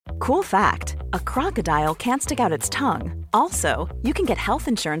Cool fact, a crocodile can't stick out its tongue. Also, you can get health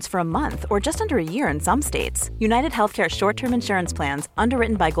insurance for a month or just under a year in some states. United Healthcare short-term insurance plans,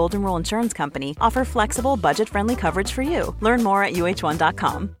 underwritten by Golden Rule Insurance Company, offer flexible, budget-friendly coverage for you. Learn more at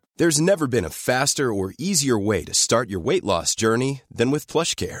uh1.com. There's never been a faster or easier way to start your weight loss journey than with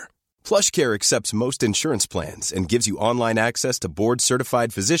PlushCare. PlushCare accepts most insurance plans and gives you online access to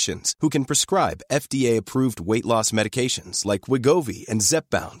board-certified physicians who can prescribe FDA-approved weight loss medications like Wegovy and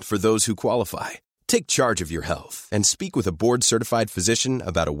Zepbound for those who qualify. Take charge of your health and speak with a board-certified physician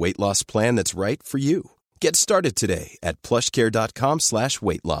about a weight loss plan that's right for you. Get started today at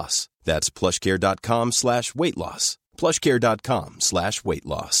plushcare.com/weight loss. That's plushcare.com/weight loss. plushcare.com/weight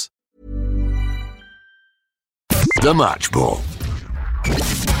loss. The Match Ball.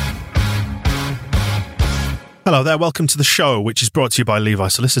 Hello there, welcome to the show, which is brought to you by Levi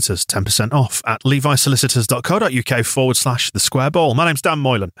Solicitors. 10% off at levisolicitors.co.uk/the square ball. My name's Dan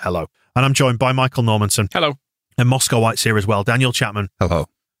Moylan. Hello. And I'm joined by Michael Normanson. Hello. And Moscow White's here as well. Daniel Chapman. Hello.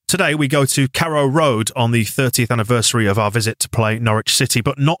 Today we go to Carrow Road on the 30th anniversary of our visit to play Norwich City,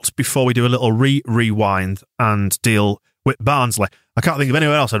 but not before we do a little rewind and deal with Barnsley. I can't think of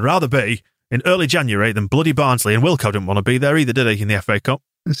anywhere else I'd rather be in early January than bloody Barnsley, and Wilco didn't want to be there either, did he, in the FA Cup?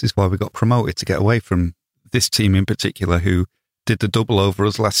 This is why we got promoted, to get away from this team in particular, who did the double over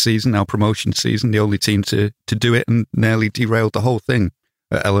us last season, our promotion season, the only team to do it, and nearly derailed the whole thing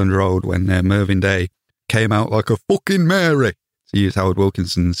at Elland Road when Mervyn Day came out like a fucking Mary, to use Howard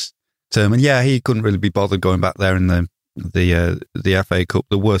Wilkinson's term. And yeah, he couldn't really be bothered going back there in the FA Cup,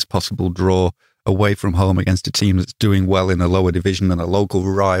 the worst possible draw away from home against a team that's doing well in a lower division and a local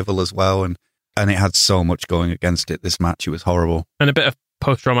rival as well. And it had so much going against it, this match. It was horrible. And a bit of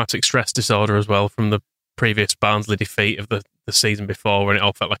post-traumatic stress disorder as well from the previous Barnsley defeat of the season before, when it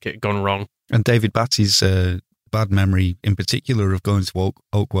all felt like it had gone wrong. And David Batty's bad memory in particular of going to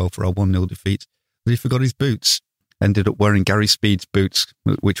Oakwell for our 1-0 defeat, but he forgot his boots. Ended up wearing Gary Speed's boots,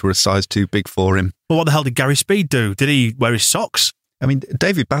 which were a size too big for him. Well, what the hell did Gary Speed do? Did he wear his socks? I mean,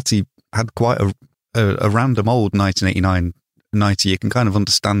 David Batty had quite a random old 1989-90. You can kind of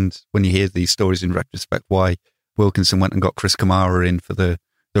understand when you hear these stories in retrospect why Wilkinson went and got Chris Kamara in for the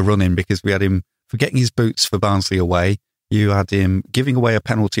run-in, because we had him forgetting his boots for Barnsley away. You had him giving away a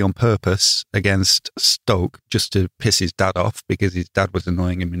penalty on purpose against Stoke just to piss his dad off, because his dad was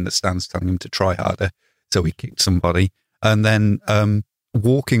annoying him in the stands, telling him to try harder. So he kicked somebody. And then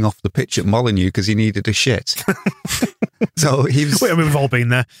walking off the pitch at Molineux because he needed a shit. So we've all been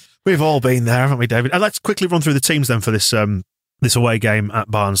there. We've all been there, haven't we, David? And let's quickly run through the teams then for this away game at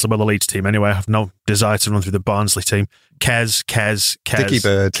Barnsley. Well, the Leeds team anyway. I have no desire to run through the Barnsley team. Kez. Dicky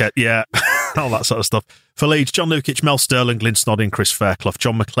Bird. Yeah, all that sort of stuff. For Leeds, John Lukic, Mel Sterling, Glyn Snodding, Chris Fairclough,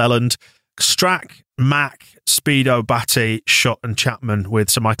 John McClelland, Strack, Mack, Speedo, Batty, Shutt and Chapman,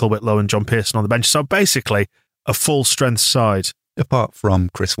 with Sir Michael Whitlow and John Pearson on the bench. So basically, a full-strength side. Apart from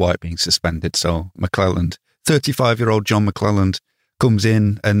Chris White being suspended, so McClelland, 35-year-old John McClelland comes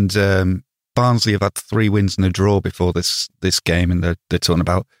in, and Barnsley have had 3 wins and a draw before this game, and they're talking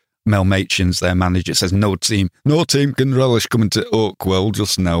about Mel Machin's, their manager, says no team can relish coming to Oakwell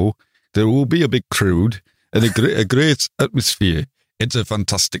just now. There will be a big crowd and a great atmosphere. It's a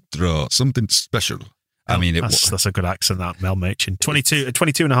fantastic draw, something special. I mean, that's a good accent, that Mel Machin.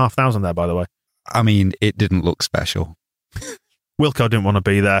 22,500 there, by the way. I mean, it didn't look special. Wilco didn't want to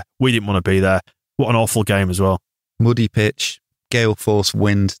be there. We didn't want to be there. What an awful game as well. Muddy pitch, gale force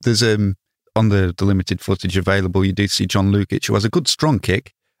wind. There's on the limited footage available, you do see John Lukic, who has a good strong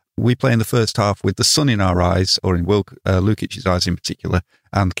kick. We play in the first half with the sun in our eyes, or in Lukic's eyes in particular,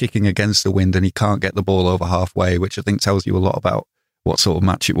 and kicking against the wind, and he can't get the ball over halfway, which I think tells you a lot about what sort of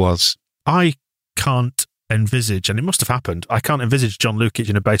match it was. I can't envisage, and it must have happened, I can't envisage John Lukic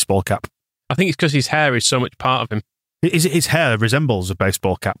in a baseball cap. I think it's because his hair is so much part of him. Is it his hair resembles a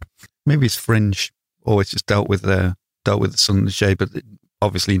baseball cap? Maybe his fringe always just dealt with the sun and the shade, but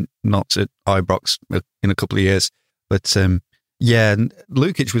obviously not at Ibrox in a couple of years. But yeah,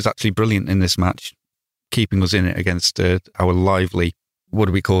 Lukic was actually brilliant in this match, keeping us in it against our lively, what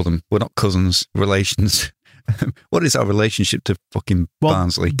do we call them? We're not cousins, relations. What is our relationship to fucking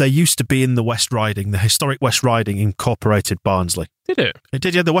Barnsley? They used to be in the West Riding. The historic West Riding incorporated Barnsley. Did it? It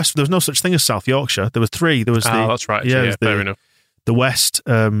did, yeah. The West. There was no such thing as South Yorkshire. There were 3. There was that's right. Yeah, fair enough. The West,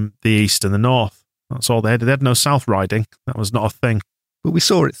 the East and the North. That's all they had. They had no South Riding. That was not a thing. But we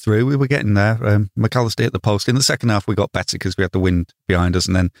saw it through. We were getting there. McAllister hit the post. In the second half, we got better because we had the wind behind us.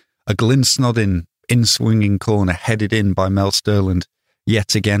 And then a Glyn Snodding in-swinging corner headed in by Mel Sterland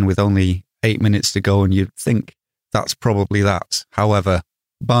yet again with only 8 minutes to go. And you'd think that's probably that. However,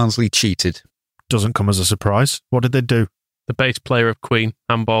 Barnsley cheated. Doesn't come as a surprise. What did they do? The bass player of Queen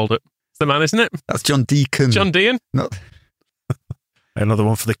handballed it. It's the man, isn't it? That's John Deacon. John Deacon? Not... Another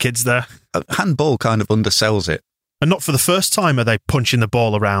one for the kids there. Handball kind of undersells it. And not for the first time are they punching the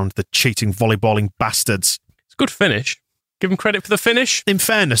ball around, the cheating volleyballing bastards. It's a good finish. Give him credit for the finish. In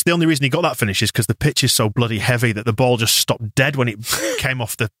fairness, the only reason he got that finish is because the pitch is so bloody heavy that the ball just stopped dead when it came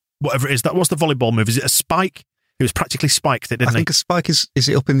off the, whatever it is. That was the volleyball move. Is it a spike? It was practically spiked, didn't I think a spike is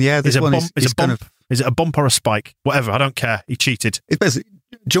it up in the air? This one is a bump. kind of... Is it a bump or a spike? Whatever, I don't care. He cheated. It basically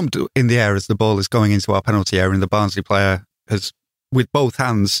jumped in the air as the ball is going into our penalty area, and the Barnsley player has, with both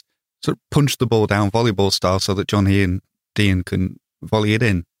hands, sort of punched the ball down volleyball style so that John Dean can volley it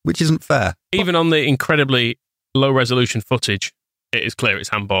in, which isn't fair. Even on the incredibly low-resolution footage, it is clear it's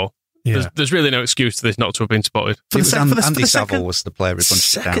handball. Yeah. There's really no excuse to this not to have been spotted. Andy Saville was the player who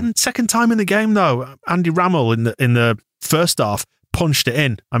punched it down. Second time in the game, though, Andy Rammell in the first half punched it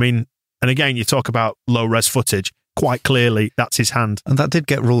in. I mean, and again, you talk about low-res footage. Quite clearly, that's his hand. And that did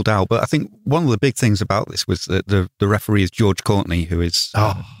get ruled out. But I think one of the big things about this was that the referee is George Courtney, who is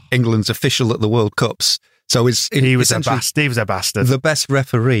England's official at the World Cups. So he was a bastard. The best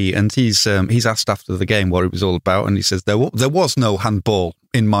referee, and he's asked after the game what it was all about, and he says there was no handball,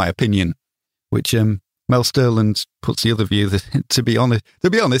 in my opinion, which Mel Sterland puts the other view that to be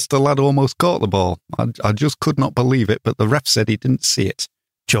honest, the lad almost caught the ball. I just could not believe it, but the ref said he didn't see it.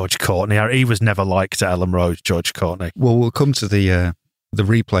 George Courtney, he was never liked at Ellen Road. George Courtney. Well, we'll come to the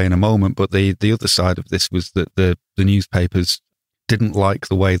replay in a moment, but the other side of this was that the newspapers didn't like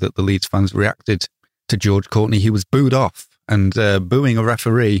the way that the Leeds fans reacted to George Courtney. He was booed off, and booing a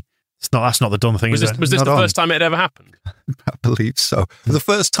referee. That's not the dumb thing. Was this the first time it had ever happened? I believe so. For the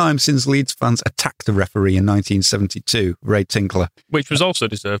first time since Leeds fans attacked a referee in 1972, Ray Tinkler, which was also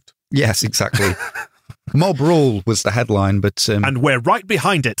deserved. Yes, exactly. Mob rule was the headline, but and we're right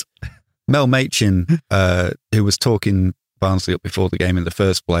behind it. Mel Machin, who was talking Barnsley up before the game in the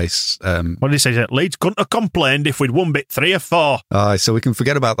first place. What did he say? Leeds couldn't have complained if we'd won bit 3 or 4. So we can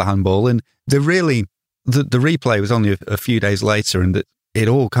forget about the handball. And the replay was only a few days later, and it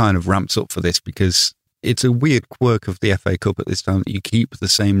all kind of ramps up for this because it's a weird quirk of the FA Cup at this time that you keep the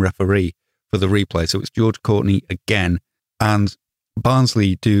same referee for the replay. So it's George Courtney again, and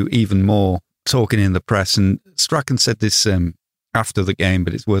Barnsley do even more talking in the press. And Strachan said this after the game,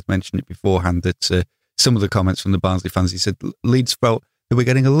 but it's worth mentioning it beforehand that some of the comments from the Barnsley fans, he said Leeds felt they were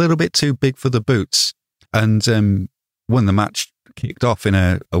getting a little bit too big for the boots. And when the match kicked off in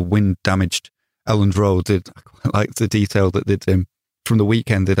a wind-damaged Elland Road, I quite liked the detail that from the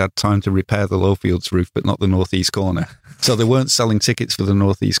weekend they'd had time to repair the Lowfields roof, but not the northeast corner. So they weren't selling tickets for the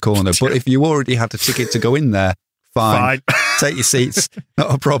northeast corner. But if you already had a ticket to go in there, fine. Take your seats,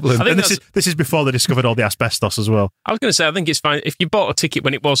 not a problem. And this is before they discovered all the asbestos as well. I was going to say, I think it's fine. If you bought a ticket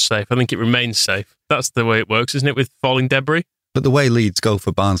when it was safe, I think it remains safe. That's the way it works, isn't it, with falling debris? But the way Leeds go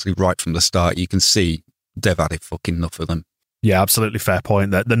for Barnsley right from the start, you can see they've had it fucking enough of them. Yeah, absolutely fair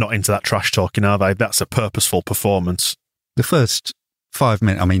point. They're not into that trash talking, are they? That's a purposeful performance. The first 6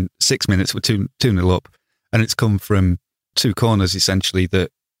 minutes were 2-0 up, and it's come from 2 corners, essentially,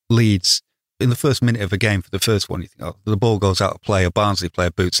 that Leeds... In the first minute of a game for the first one, you think, the ball goes out of play, a Barnsley player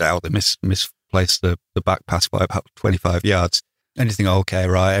boots it out, they misplace the back pass by about 25 yards. And you think, okay,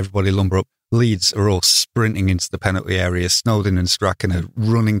 right, everybody lumber up. Leeds are all sprinting into the penalty area. Snowden and Strachan are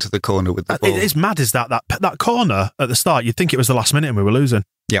running to the corner with the ball. It is mad, is that corner at the start, you'd think it was the last minute and we were losing.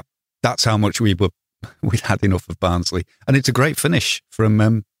 Yep, that's how much we'd had enough of Barnsley. And it's a great finish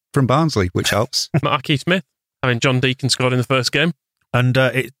from Barnsley, which helps. Marquis Smith, John Deacon scored in the first game. And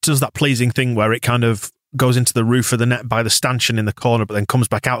it does that pleasing thing where it kind of goes into the roof of the net by the stanchion in the corner, but then comes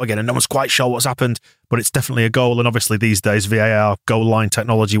back out again, and no one's quite sure what's happened, but it's definitely a goal. And obviously these days, VAR goal line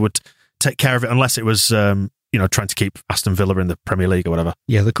technology would take care of it, unless it was, trying to keep Aston Villa in the Premier League or whatever.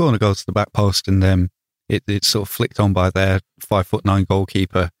 Yeah, the corner goes to the back post, and it's sort of flicked on by their 5'9"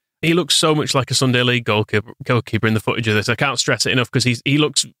 goalkeeper. He looks so much like a Sunday League goalkeeper in the footage of this. I can't stress it enough because he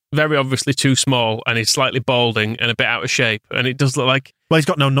looks very obviously too small, and he's slightly balding and a bit out of shape. And it does look like... Well, he's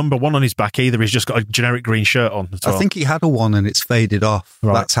got no number 1 on his back either. He's just got a generic green shirt on as well. I think he had a 1 and it's faded off.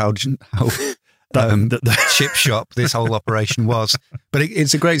 Right. That's how the chip shop this whole operation was. But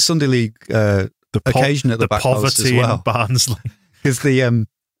it's a great Sunday League occasion at the back post as well. The poverty in Barnsley. Because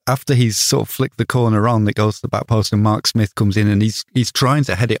after he's sort of flicked the corner on, it goes to the back post, and Mark Smith comes in and he's trying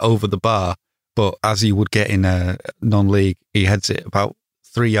to head it over the bar, but as he would get in a non-league, he heads it about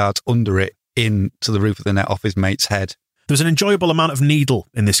 3 yards under it into the roof of the net off his mate's head. There's an enjoyable amount of needle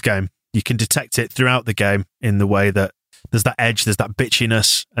in this game. You can detect it throughout the game in the way that there's that edge, there's that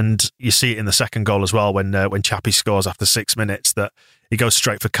bitchiness, and you see it in the second goal as well when Chappie scores after 6 minutes, that he goes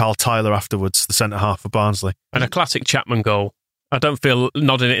straight for Carl Tyler afterwards, the centre half for Barnsley. And a classic Chapman goal. I don't feel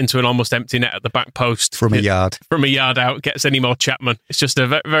nodding it into an almost empty net at the back post. From a yard out gets any more Chapman. It's just a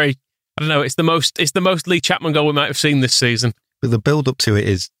very, I don't know, it's the most Lee Chapman goal we might have seen this season. But the build-up to it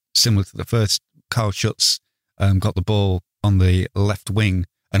is similar to the first. Carl Schutz got the ball on the left wing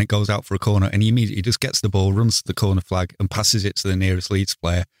and it goes out for a corner, and he immediately just gets the ball, runs to the corner flag and passes it to the nearest Leeds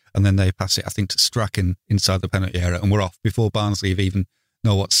player, and then they pass it, I think, to Strachan inside the penalty area, and we're off before Barnsley have even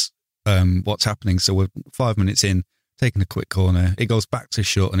know what's happening. So we're 5 minutes in, taking a quick corner, it goes back to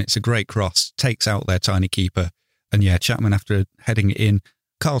Schutt, and it's a great cross, takes out their tiny keeper, and yeah, Chapman, after heading it in,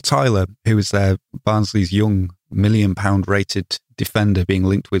 Carl Tyler, who was their Barnsley's young £1 million rated defender being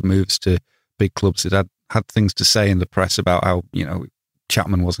linked with moves to big clubs, had things to say in the press about how,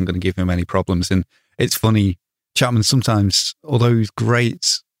 Chapman wasn't going to give him any problems. And it's funny, Chapman sometimes, although he's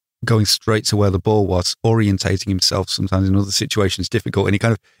great going straight to where the ball was, orientating himself sometimes in other situations difficult,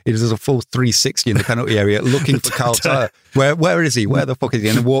 and he does a full 360 in the penalty area looking for Carl Tyler. Where is he? Where the fuck is he?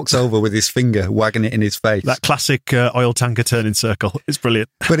 And he walks over with his finger wagging it in his face. That classic oil tanker turning circle. It's brilliant.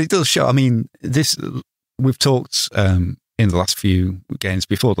 But it does show, this, we've talked in the last few games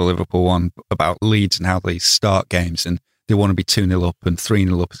before the Liverpool one about Leeds and how they start games, and they want to be 2-0 up and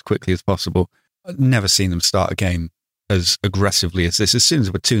 3-0 up as quickly as possible. I've never seen them start a game as aggressively as this. As soon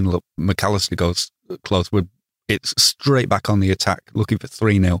as we're 2-0 up, McAllister goes close. It's straight back on the attack, looking for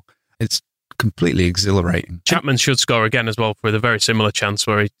 3-0. It's completely exhilarating. Chapman should score again as well with a very similar chance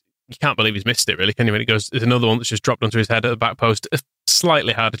where you can't believe he's missed it, really, can you? When it goes, there's another one that's just dropped onto his head at the back post. A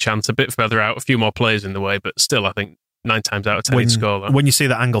slightly harder chance, a bit further out, a few more players in the way, but still, I think 9 times out of 10 he'd score that. When you see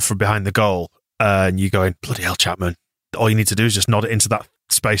that angle from behind the goal and you're going, bloody hell, Chapman, all you need to do is just nod it into that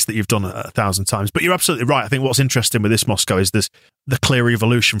space that you've done 1,000 times. But you're absolutely right. I think what's interesting with this Moscow is the clear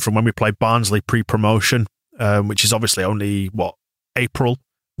evolution from when we played Barnsley pre-promotion, which is obviously only, April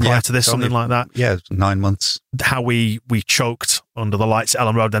prior to this, something like that. Yeah, 9 months. How we choked under the lights at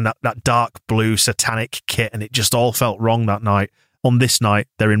Ellen Road, and that dark blue satanic kit, and it just all felt wrong that night. On this night,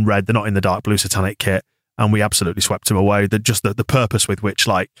 they're in red, they're not in the dark blue satanic kit, and we absolutely swept them away. The purpose with which,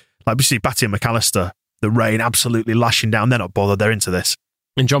 like we see Batty and McAllister, the rain absolutely lashing down, they're not bothered, they're into this.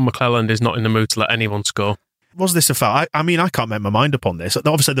 And John McClelland is not in the mood to let anyone score. Was this a foul? I can't make my mind up on this.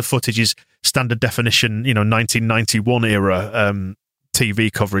 Obviously, the footage is standard definition, 1991 era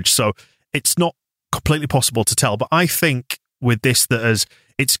TV coverage, so it's not completely possible to tell. But I think with this, that as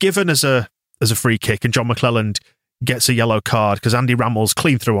it's given as a free kick, and John McClelland gets a yellow card because Andy Rammel's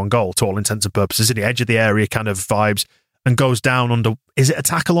clean through on goal to all intents and purposes, at the edge of the area kind of vibes, and goes down under, is it a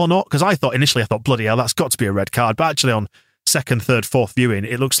tackle or not? Because initially I thought, bloody hell, that's got to be a red card. But actually on second, third, fourth viewing,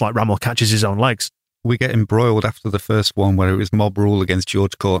 it looks like Rammel catches his own legs. We get embroiled after the first one where it was mob rule against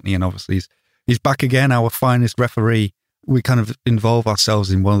George Courtney, and obviously he's back again, our finest referee. We kind of involve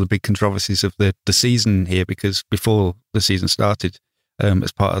ourselves in one of the big controversies of the season here, because before the season started,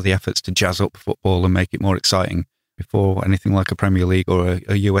 as part of the efforts to jazz up football and make it more exciting before anything like a Premier League or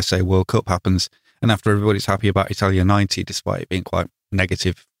a USA World Cup happens, and after everybody's happy about Italia 90, despite it being quite a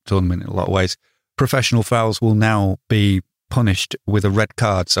negative tournament in a lot of ways, professional fouls will now be punished with a red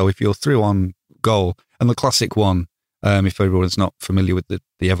card. So if you're through on goal, and the classic one, if everyone's not familiar with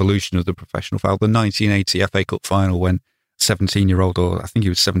the evolution of the professional foul, the 1980 FA Cup final when 17-year-old, or I think he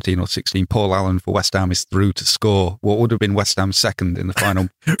was 17 or 16, Paul Allen for West Ham is through to score what would have been West Ham's second in the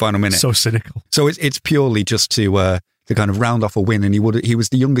final minute. So cynical. So it's purely just to kind of round off a win, and he was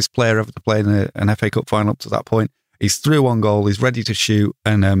the youngest player ever to play in an FA Cup final up to that point. He's through on goal, he's ready to shoot,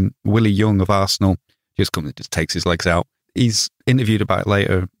 and Willie Young of Arsenal just takes his legs out. He's interviewed about it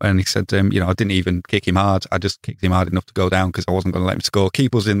later, and he said, I didn't even kick him hard. I just kicked him hard enough to go down because I wasn't going to let him score.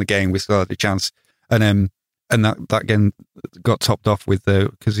 Keeper was in the game. We still had a chance. And that again got topped off with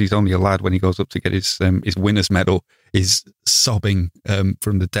because he's only a lad when he goes up to get his winner's medal. He's sobbing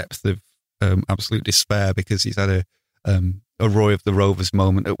from the depth of absolute despair because he's had a Roy of the Rovers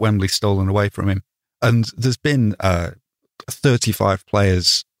moment at Wembley stolen away from him. And there's been 35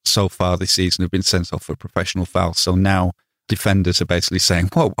 players so far this season have been sent off for professional fouls. So now defenders are basically saying,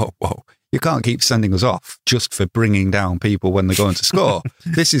 whoa, you can't keep sending us off just for bringing down people when they're going to score.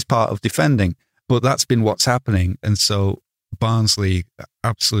 This is part of defending. But that's been what's happening. And so Barnsley are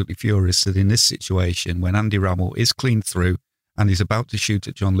absolutely furious that in this situation, when Andy Rammel is clean through and he's about to shoot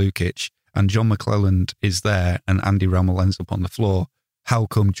at John Lukic, and John McClelland is there and Andy Rammel ends up on the floor, how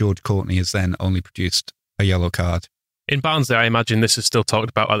come George Courtney has then only produced a yellow card? In Barnsley, I imagine this is still talked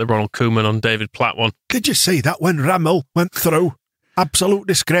about like the Ronald Koeman on David Platt one. Did you see that when Rammel went through? Absolute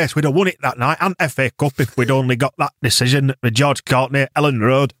disgrace. We'd have won it that night and FA Cup if we'd only got that decision with George Courtney, Ellen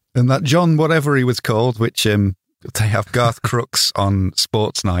Road. And that John, whatever he was called, which they have Garth Crooks on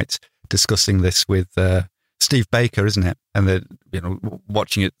Sports Night discussing this with Steve Baker, isn't it? And they're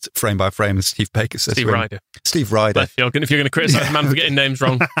watching it frame by frame, and Steve Baker says Steve Ryder. Steve Ryder. If you're going to criticise a man for getting names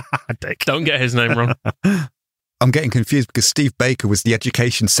wrong, don't get his name wrong. I'm getting confused because Steve Baker was the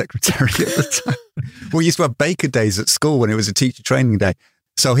education secretary at the time. We used to have Baker days at school when it was a teacher training day.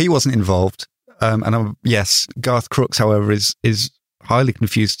 So he wasn't involved. Yes, Garth Crooks, however, is highly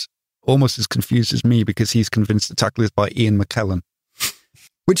confused, almost as confused as me, because he's convinced the tackle is by Ian McKellen,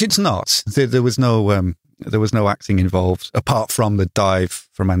 which it's not. There was no acting involved apart from the dive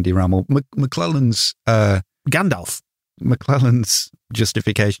from Andy Rammell. McClellan's Gandalf. McClellan's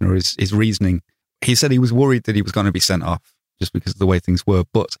justification or his reasoning. He said he was worried that he was going to be sent off just because of the way things were,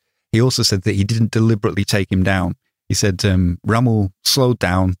 but he also said that he didn't deliberately take him down. He said Rammell slowed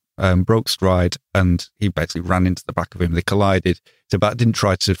down, broke stride, and he basically ran into the back of him. They collided. So Bat didn't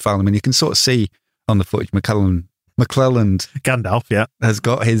try to foul him, and you can sort of see on the footage McClellan Gandalf, yeah, has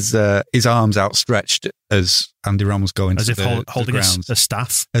got his arms outstretched as Andy Rammell's going as to if the holding ground, a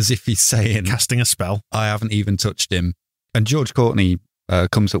staff, as if he's saying, casting a spell. I haven't even touched him. And George Courtney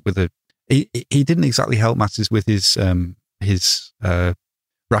comes up with he didn't exactly help matters with his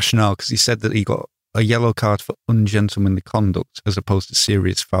rationale, because he said that he got a yellow card for ungentlemanly conduct as opposed to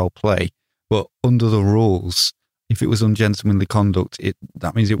serious foul play. But under the rules, if it was ungentlemanly conduct,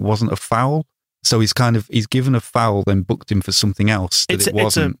 that means it wasn't a foul. So he's given a foul, then booked him for something else that it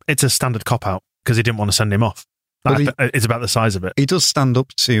wasn't. It's a standard cop-out because he didn't want to send him off. It's about the size of it. He does stand up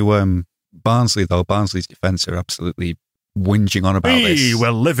to Barnsley, though. Barnsley's defence are absolutely whinging on about this.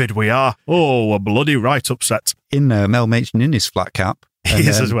 We're livid, we are. Oh, we're bloody right upset. In Mel Machin in his flat cap. He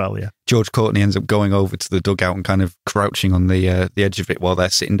is as well, yeah. George Courtney ends up going over to the dugout and kind of crouching on the edge of it while they're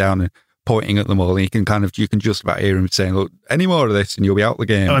sitting down and pointing at them all. And you can just about hear him saying, look, any more of this and you'll be out the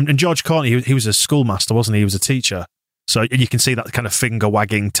game. And George Courtney, he was a schoolmaster, wasn't he? He was a teacher. So you can see that kind of finger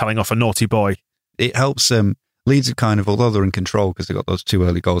wagging, telling off a naughty boy. It helps Leeds have kind of, although they're in control because they got those 2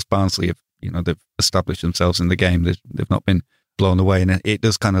 early goals, Barnsley have, they've established themselves in the game. They've not been blown away, and it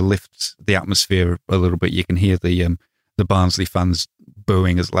does kind of lift the atmosphere a little bit. You can hear the Barnsley fans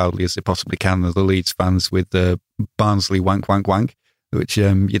booing as loudly as they possibly can, the Leeds fans with the Barnsley wank wank wank, which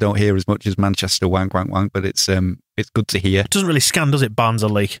you don't hear as much as Manchester wank wank wank, but it's good to hear. It doesn't really scan, does it,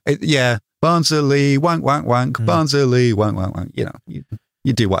 Barnsley? Yeah, Barnsley wank wank wank, Barnsley wank wank wank.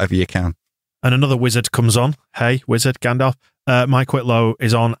 You do whatever you can. And another wizard comes on. Hey, wizard, Gandalf. Mike Whitlow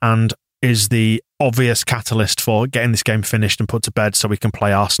is on and is the obvious catalyst for getting this game finished and put to bed so we can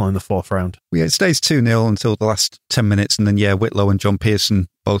play Arsenal in the 4th round. Yeah, it stays 2-0 until the last 10 minutes, and then, Whitlow and John Pearson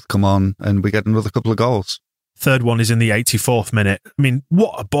both come on, and we get another couple of goals. Third one is in the 84th minute. I mean,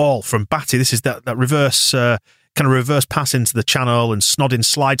 what a ball from Batty. This is that reverse, kind of reverse pass into the channel, and Snodding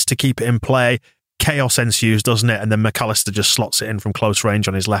slides to keep it in play. Chaos ensues, doesn't it? And then McAllister just slots it in from close range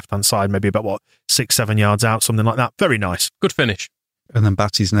on his left-hand side, maybe about, 6-7 yards out, something like that. Very nice. Good finish. And then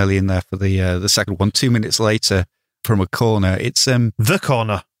Batty's nearly in there for the second one. 2 minutes later, from a corner, it's the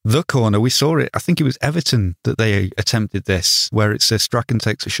corner. The corner. We saw it. I think it was Everton that they attempted this, where it's Strachan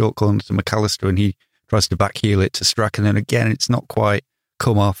takes a short corner to McAllister and he tries to backheel it to Strachan. And again, it's not quite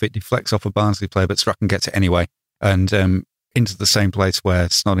come off. It deflects off a Barnsley player, but Strachan gets it anyway. And into the same place where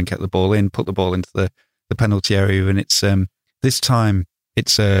Snodding kept the ball in, put the ball into the penalty area. And it's this time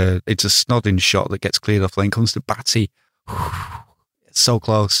it's a Snodding shot that gets cleared off lane, comes to Batty. It's so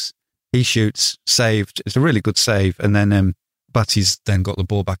close. He shoots, saved. It's a really good save. And then Batty's then got the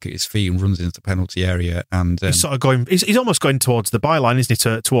ball back at his feet and runs into the penalty area. And he's sort of going. He's almost going towards the byline, isn't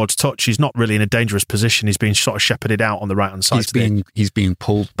he? Towards touch. He's not really in a dangerous position. He's being sort of shepherded out on the right hand side. He's being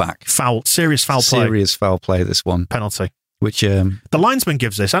pulled back. Serious foul play. Serious foul play. This one penalty, which the linesman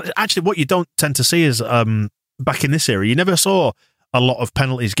gives this. Actually, what you don't tend to see is back in this era, you never saw a lot of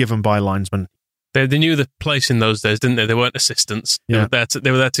penalties given by linesmen. They knew the place in those days, didn't they? They weren't assistants. Yeah. They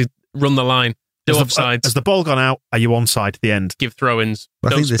were there to run the line. Do offsides. Has the ball gone out? Are you onside at the end? Give throw-ins. I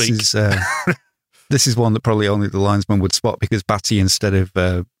think this is one that probably only the linesman would spot, because Batty, instead of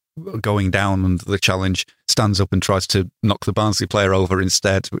going down under the challenge, stands up and tries to knock the Barnsley player over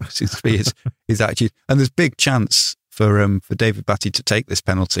instead, which seems to be his attitude. And there's big chance for David Batty to take this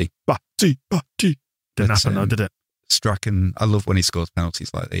penalty. Batty. Didn't happen though, did it? Strachan, I love when he scores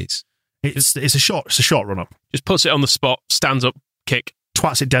penalties like these. It's a short run up. Just puts it on the spot, stands up, kick.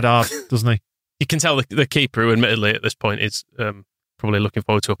 Twats it dead hard, doesn't he? You can tell the keeper, who admittedly at this point is probably looking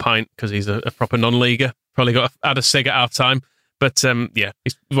forward to a pint because he's a proper non-leaguer. Probably had a cig at half time. But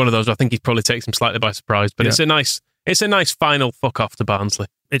he's one of those, I think he probably takes him slightly by surprise. But it's a nice It's a nice final fuck off to Barnsley.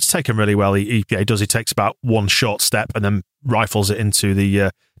 It's taken really well. He does. He takes about one short step and then rifles it into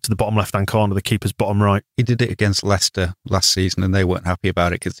the to the bottom left-hand corner, the keeper's bottom right. He did it against Leicester last season, and they weren't happy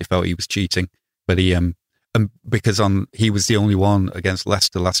about it because they felt he was cheating. But he he was the only one against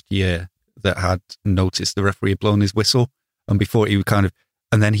Leicester last year that had noticed the referee had blown his whistle, and before he would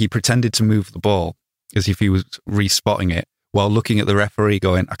and then he pretended to move the ball as if he was respotting it while looking at the referee,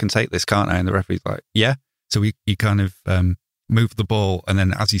 going, "I can take this, can't I?" And the referee's like, "Yeah." So he kind of moved the ball, and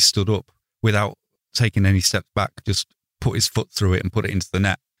then as he stood up, without taking any steps back, just put his foot through it and put it into the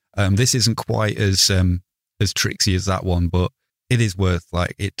net. This isn't quite as tricksy as that one, but it is worth,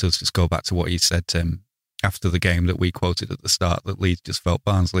 it does just go back to what you said after the game that we quoted at the start, that Leeds just felt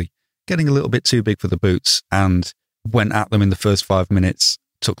Barnsley getting a little bit too big for the boots and went at them in the first 5 minutes,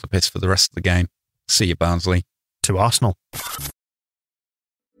 took the piss for the rest of the game. See you, Barnsley. To Arsenal.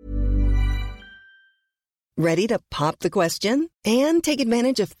 Ready to pop the question and take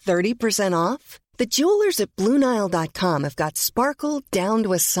advantage of 30% off? The jewelers at BlueNile.com have got sparkle down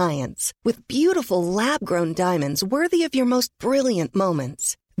to a science with beautiful lab-grown diamonds worthy of your most brilliant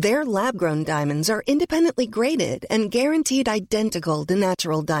moments. Their lab-grown diamonds are independently graded and guaranteed identical to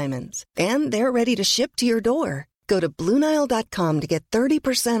natural diamonds. And they're ready to ship to your door. Go to BlueNile.com to get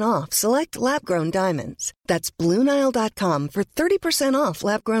 30% off select lab-grown diamonds. That's BlueNile.com for 30% off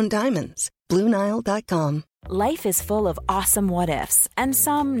lab-grown diamonds. BlueNile.com. Life is full of awesome what-ifs, and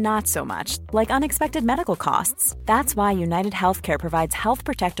some not so much, like unexpected medical costs. That's why United Healthcare provides Health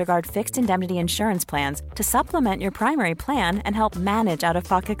Protector Guard fixed indemnity insurance plans to supplement your primary plan and help manage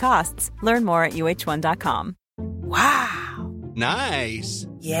out-of-pocket costs. Learn more at uh1.com. Wow. Nice.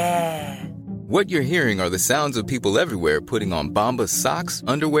 Yeah. What you're hearing are the sounds of people everywhere putting on Bombas socks,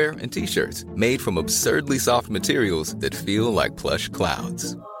 underwear, and T-shirts made from absurdly soft materials that feel like plush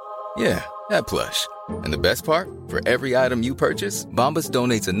clouds. Yeah, that plush. And the best part? For every item you purchase, Bombas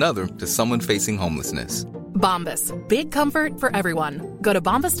donates another to someone facing homelessness. Bombas. Big comfort for everyone. Go to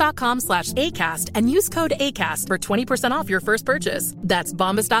bombas.com/ACAST and use code ACAST for 20% off your first purchase. That's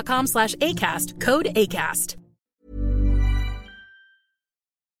bombas.com/ACAST. Code ACAST.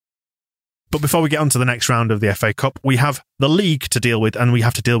 But before we get on to the next round of the FA Cup, we have the league to deal with, and we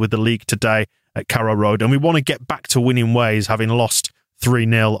have to deal with the league today at Carrow Road. And we want to get back to winning ways, having lost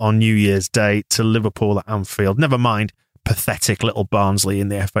 3-0 on New Year's Day to Liverpool at Anfield. Never mind pathetic little Barnsley in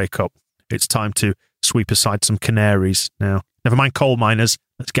the FA Cup. It's time to sweep aside some canaries now. Never mind coal miners.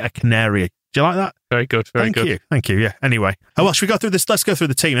 Let's get a canary. Do you like that? Very good. Very good. Thank you. Yeah. Anyway. Oh, well, should we go through this? Let's go through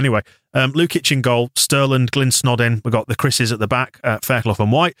the team anyway. Lukic in goal. Sterling, Glyn Snoddin. We've got the Chris's at the back. Fairclough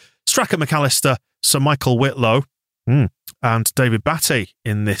and White. Strachan McAllister. Sir Michael Whitlow. And David Batty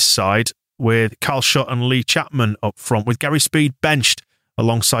in this side, with Carl Shutt and Lee Chapman up front, with Gary Speed benched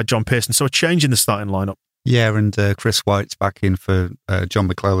alongside John Pearson. So a change in the starting lineup. Yeah, and Chris White's back in for John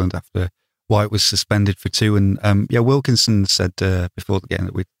McClelland after White was suspended for 2. And Wilkinson said before the game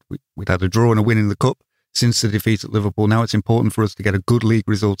that we'd had a draw and a win in the Cup since the defeat at Liverpool. Now it's important for us to get a good league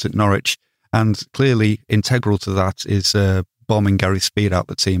result at Norwich. And clearly integral to that is bombing Gary Speed out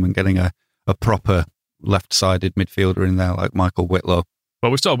the team and getting a proper left-sided midfielder in there like Michael Whitlow.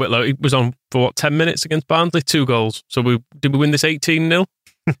 Well, we saw Whitlow. He was on for 10 minutes against Barnsley, 2 goals. So did we win this 18-0?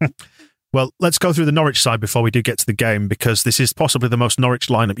 Well, let's go through the Norwich side before we do get to the game, because this is possibly the most Norwich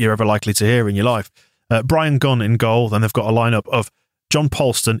lineup you're ever likely to hear in your life. Brian Gunn in goal. Then they've got a lineup of John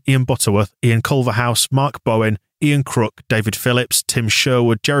Polston, Ian Butterworth, Ian Culverhouse, Mark Bowen, Ian Crook, David Phillips, Tim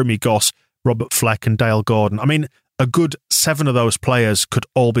Sherwood, Jeremy Goss, Robert Fleck and Dale Gordon. I mean, a good 7 of those players could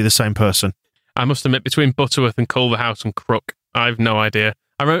all be the same person. I must admit, between Butterworth and Culverhouse and Crook, I've no idea.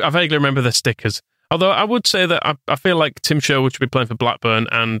 I vaguely remember the stickers. Although I would say that I feel like Tim Sherwood should be playing for Blackburn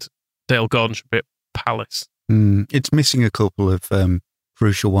and Dale Gordon should be at Palace. It's missing a couple of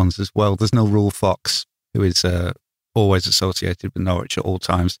crucial ones as well. There's no Rule Fox, who is always associated with Norwich at all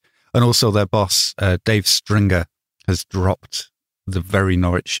times. And also their boss, Dave Stringer, has dropped the very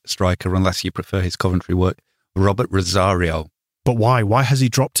Norwich striker, unless you prefer his Coventry work, Robert Rosario. But why? Why has he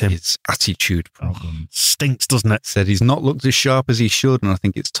dropped him? His attitude problem. Stinks, doesn't it? Said he's not looked as sharp as he should, and I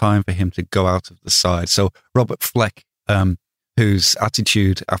think it's time for him to go out of the side. So Robert Fleck, whose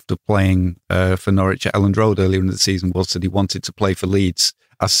attitude after playing for Norwich at Elland Road earlier in the season was that he wanted to play for Leeds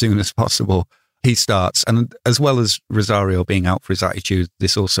as soon as possible, he starts. And as well as Rosario being out for his attitude,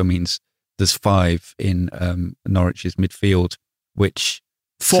 this also means there's 5 in Norwich's midfield, which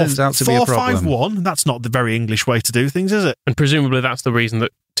turns out to be a problem. 4-5-1, that's not the very English way to do things, is it? And presumably that's the reason that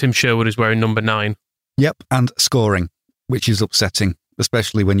Tim Sherwood is wearing number 9. Yep, and scoring, which is upsetting,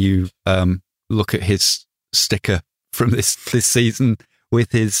 especially when you look at his sticker from this season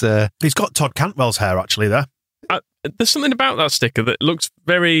with his... He's got Todd Cantwell's hair, actually, there. There's something about that sticker that looks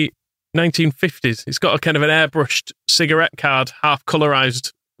very 1950s. It's got a kind of an airbrushed cigarette card, half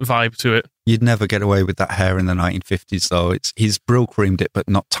colorized vibe to it. You'd never get away with that hair in the 1950s, though. He's brill creamed it, but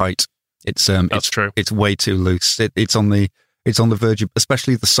not tight. That's true. It's way too loose. It's on the verge of,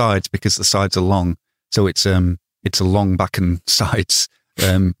 especially the sides, because the sides are long. So it's a long back and sides,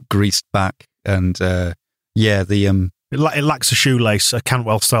 greased back, and it lacks a shoelace, a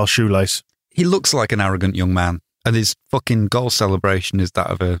Cantwell style shoelace. He looks like an arrogant young man, and his fucking goal celebration is that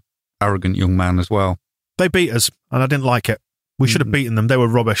of a arrogant young man as well. They beat us, and I didn't like it. We should have beaten them. They were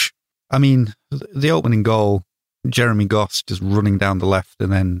rubbish. I mean, the opening goal, Jeremy Goss just running down the left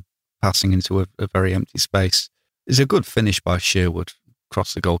and then passing into a very empty space, is a good finish by Sherwood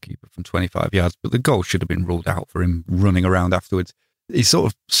across the goalkeeper from 25 yards, but the goal should have been ruled out for him running around afterwards. He's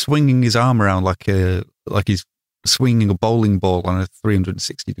sort of swinging his arm around like he's swinging a bowling ball on a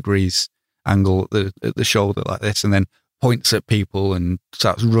 360 degrees angle at the shoulder like this, and then points at people and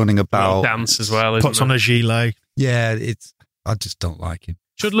starts running about. Dance as well. Puts on a gilet. Yeah, I just don't like him.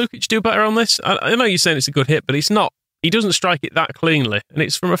 Should Lukic do better on this? I know you're saying it's a good hit, but it's not. He doesn't strike it that cleanly, and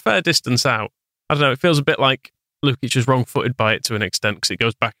it's from a fair distance out. I don't know, it feels a bit like Lukic is wrong-footed by it to an extent because it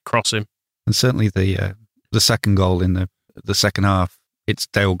goes back across him. And certainly the second goal in the second half, it's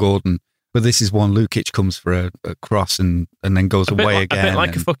Dale Gordon. But this is one Lukic comes for a cross and then goes away again. A bit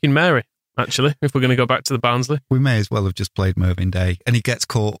like a fucking Mary, actually, if we're going to go back to the Barnsley. We may as well have just played Mervyn Day. And he gets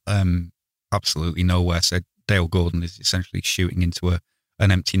caught absolutely nowhere. So Dale Gordon is essentially shooting into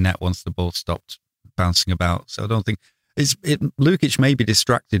an empty net once the ball stopped bouncing about. So I don't think... Lukic may be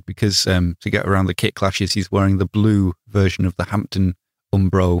distracted because to get around the kit clashes, he's wearing the blue version of the Hampton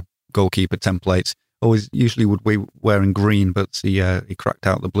Umbro goalkeeper template. Usually would be wearing green, but he cracked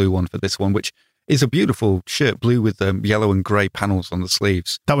out the blue one for this one, which is a beautiful shirt, blue with yellow and grey panels on the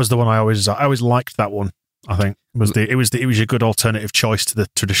sleeves. That was the one I always liked. That one, I think, it was a good alternative choice to the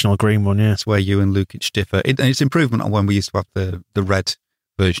traditional green one. Yeah, that's where you and Lukic differ. It's improvement on when we used to have the red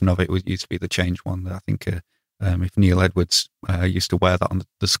version of it. It used to be the change one. I think if Neil Edwards used to wear that on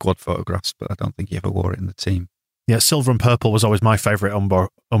the squad photographs, but I don't think he ever wore it in the team. Yeah, silver and purple was always my favourite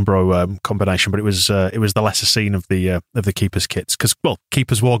Umbro combination, but it was the lesser seen of the keepers' kits because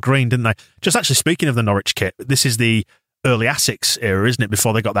keepers wore green, didn't they? Just actually speaking of the Norwich kit, this is the early Asics era, isn't it?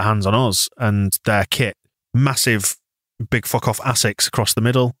 Before they got their hands on us and their kit, massive big fuck off Asics across the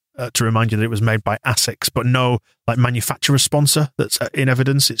middle to remind you that it was made by Asics, but no manufacturer sponsor that's in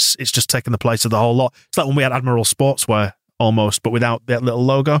evidence. It's just taken the place of the whole lot. It's like when we had Admiral Sportswear almost, but without that little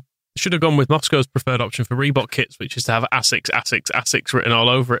logo. Should have gone with Moscow's preferred option for Reebok kits, which is to have Asics written all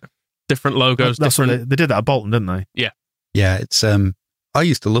over it. Different logos. That's what they did that at Bolton, didn't they? Yeah. Yeah, it's I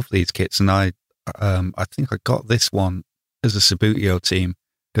used to love these kits, and I think I got this one as a Sabutio team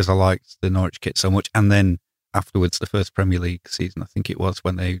because I liked the Norwich kit so much. And then afterwards, the first Premier League season, I think it was,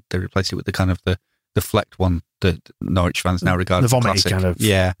 when they replaced it with the kind of the flecked one that Norwich fans now regard as classic. Kind of.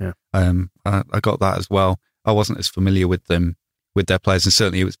 Yeah. I got that as well. I wasn't as familiar with them, with their players, and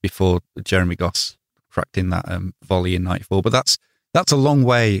certainly it was before Jeremy Goss cracked in that volley in '94. But that's a long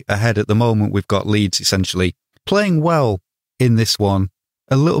way ahead at the moment. We've got Leeds essentially playing well in this one,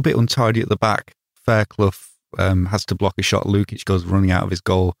 a little bit untidy at the back. Fairclough has to block a shot. Lukic goes running out of his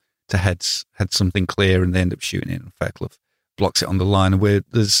goal to head something clear, and they end up shooting it. And Fairclough blocks it on the line. And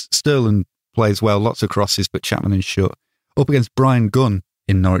there's Sterling plays well, lots of crosses, but Chapman and Shutt up against Brian Gunn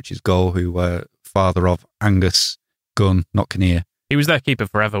in Norwich's goal, who father of Angus Gunn, not Kinnear. He was their keeper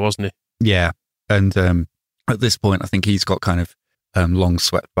forever, wasn't he? Yeah, and at this point, I think he's got kind of long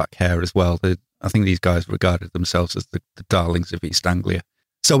swept back hair as well. I think these guys regarded themselves as the darlings of East Anglia.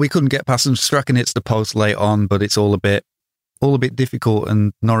 So we couldn't get past them. Strachan hits the post late on, but it's all a bit difficult.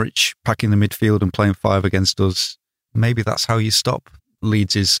 And Norwich packing the midfield and playing 5 against us. Maybe that's how you stop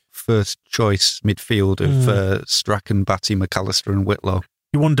Leeds' first choice midfield of Strachan, Batty, McAllister, and Whitlow.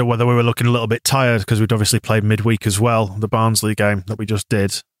 You wonder whether we were looking a little bit tired because we'd obviously played midweek as well, the Barnsley game that we just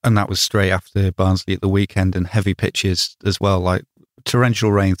did. And that was straight after Barnsley at the weekend, and heavy pitches as well, like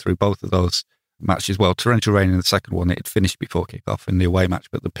torrential rain through both of those matches. Well, torrential rain in the second one, it had finished before kick-off in the away match,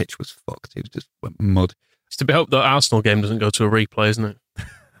 but the pitch was fucked. It was just mud. It's to be hoped that Arsenal game doesn't go to a replay, isn't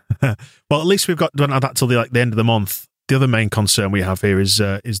it? Well, at least we've got done that till the end of the month. The other main concern we have here is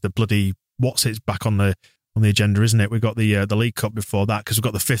the bloody what's back on the agenda, isn't it? We've got the League Cup before that because we've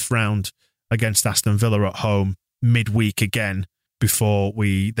got the 5th round against Aston Villa at home midweek again before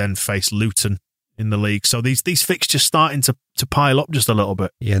we then face Luton in the league. So these fixtures starting to pile up just a little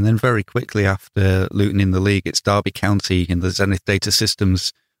bit. Yeah, and then very quickly after Luton in the league, it's Derby County in the Zenith Data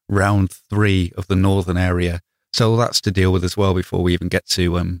Systems round 3 of the northern area. So that's to deal with as well before we even get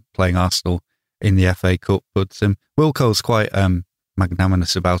to playing Arsenal in the FA Cup. But Wilco's quite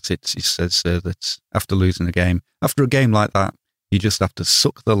magnanimous about it. He says that after losing a game like that, you just have to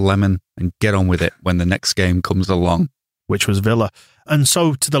suck the lemon and get on with it when the next game comes along. Which was Villa. And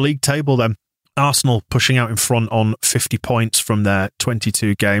so to the league table then, Arsenal pushing out in front on 50 points from their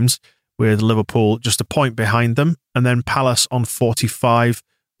 22 games, with Liverpool just a point behind them, and then Palace on 45,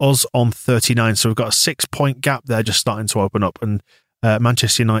 us on 39. So we've got a 6-point gap there just starting to open up, and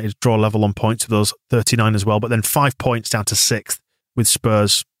Manchester United draw level on points with us, 39 as well, but then 5 points down to 6th with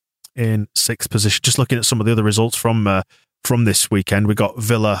Spurs in 6th position. Just looking at some of the other results from this weekend, we got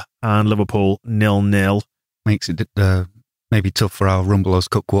Villa and Liverpool 0-0. Makes it maybe tough for our Rumbelows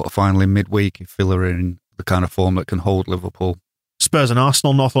Cup quarter-final in midweek if Villa are in the kind of form that can hold Liverpool. Spurs and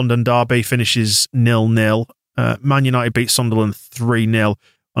Arsenal, North London derby finishes 0-0. Man United beat Sunderland 3-0.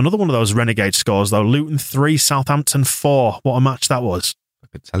 Another one of those renegade scores, though. Luton 3, Southampton 4. What a match that was. If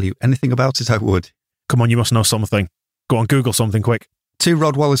I could tell you anything about it, I would. Come on, you must know something. Go on, Google something quick. 2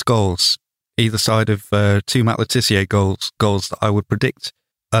 Rod Wallace goals, either side of 2 Matt Letizia goals that I would predict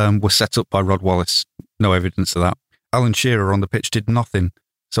were set up by Rod Wallace. No evidence of that. Alan Shearer on the pitch did nothing.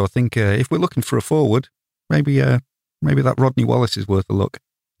 So I think if we're looking for a forward, maybe that Rodney Wallace is worth a look.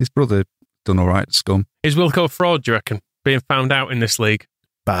 His brother done all right at Scum. Is Wilco fraud, do you reckon? Being found out in this league?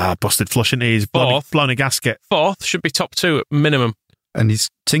 Busted flush, and he's blown a gasket. 4th, should be top 2 at minimum. And he's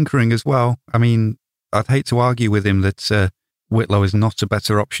tinkering as well. I mean, I'd hate to argue with him that Whitlow is not a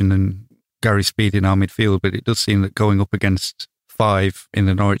better option than Gary Speed in our midfield, but it does seem that going up against 5 in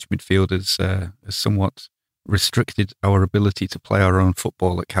the Norwich midfield has somewhat restricted our ability to play our own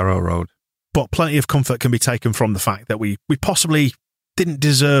football at Carrow Road. But plenty of comfort can be taken from the fact that we possibly didn't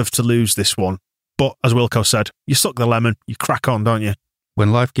deserve to lose this one. But as Wilco said, you suck the lemon, you crack on, don't you?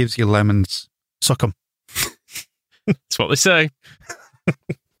 When life gives you lemons, suck them. That's what they say.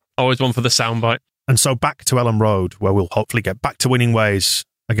 Always one for the soundbite. And so back to Ellen Road, where we'll hopefully get back to winning ways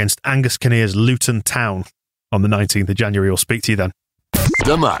against Angus Kinnear's Luton Town on the 19th of January. We'll speak to you then.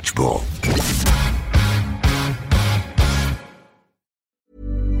 The Match Ball.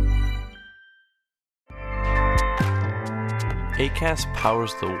 Acast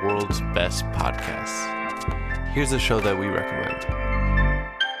powers the world's best podcasts. Here's a show that we recommend.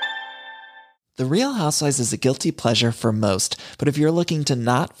 The Real Housewives is a guilty pleasure for most, but if you're looking to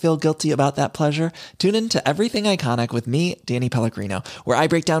not feel guilty about that pleasure, tune in to Everything Iconic with me, Danny Pellegrino, where I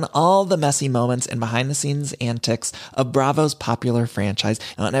break down all the messy moments and behind-the-scenes antics of Bravo's popular franchise.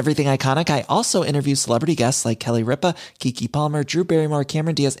 And on Everything Iconic, I also interview celebrity guests like Kelly Ripa, Keke Palmer, Drew Barrymore,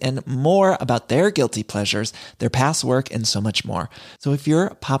 Cameron Diaz, and more about their guilty pleasures, their past work, and so much more. So if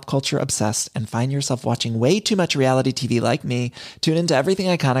you're pop culture obsessed and find yourself watching way too much reality TV like me, tune in to Everything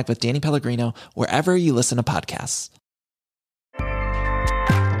Iconic with Danny Pellegrino, wherever you listen to podcasts.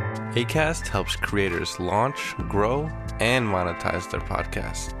 Acast helps creators launch, grow, and monetize their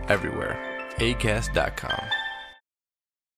podcasts everywhere. Acast.com.